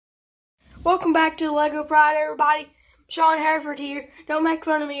Welcome back to Lego Pride, everybody. Sean Hereford here. Don't make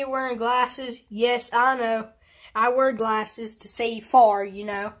fun of me wearing glasses. Yes, I know. I wear glasses to see far, you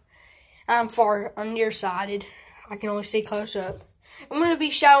know. I'm nearsighted. I can only see close up. I'm going to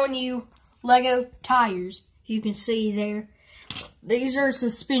be showing you Lego tires. You can see there. These are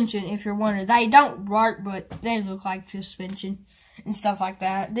suspension, if you're wondering. They don't work, but they look like suspension and stuff like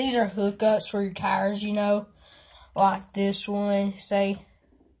that. These are hookups for your tires, you know. Like this one, say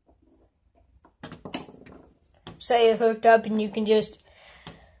it hooked up and you can just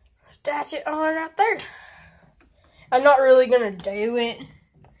attach it on right there. I'm not really going to do it.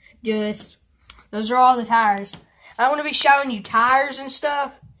 Just, those are all the tires. I'm going to be showing you tires and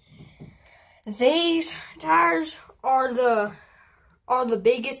stuff. These tires are the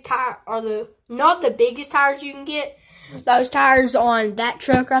biggest tire, not the biggest tires you can get. Those tires on that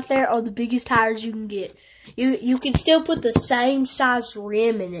truck right there are the biggest tires you can get. You can still put the same size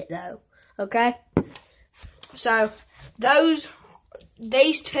rim in it though. Okay? So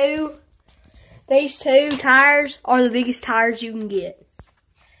these two tires are the biggest tires you can get.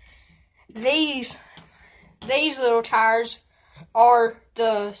 These little tires are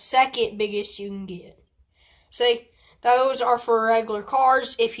the second biggest you can get. See, those are for regular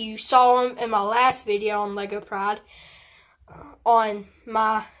cars. If you saw them in my last video on Lego Pride, on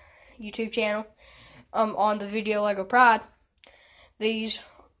my YouTube channel, on the video Lego Pride, these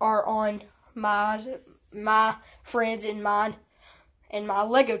are on my friends and mine and my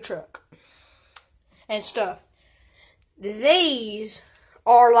Lego truck and stuff. These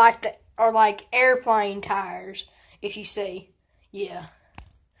are like airplane tires, if you see. Yeah.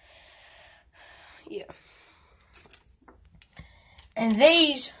 And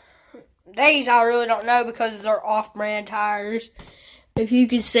these I really don't know because they're off-brand tires. If you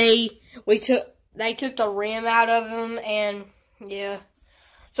can see, they took the rim out of them, and yeah.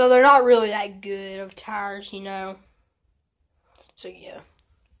 So they're not really that good of tires, you know. So yeah.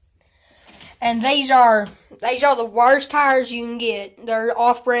 And these are the worst tires you can get. They're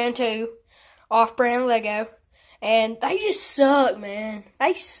off-brand too. Off-brand Lego. And they just suck, man.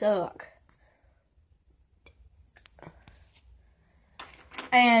 They suck.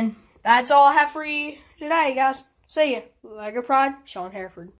 And that's all I have for you today, guys. See ya. Lego Pride, Sean Hereford.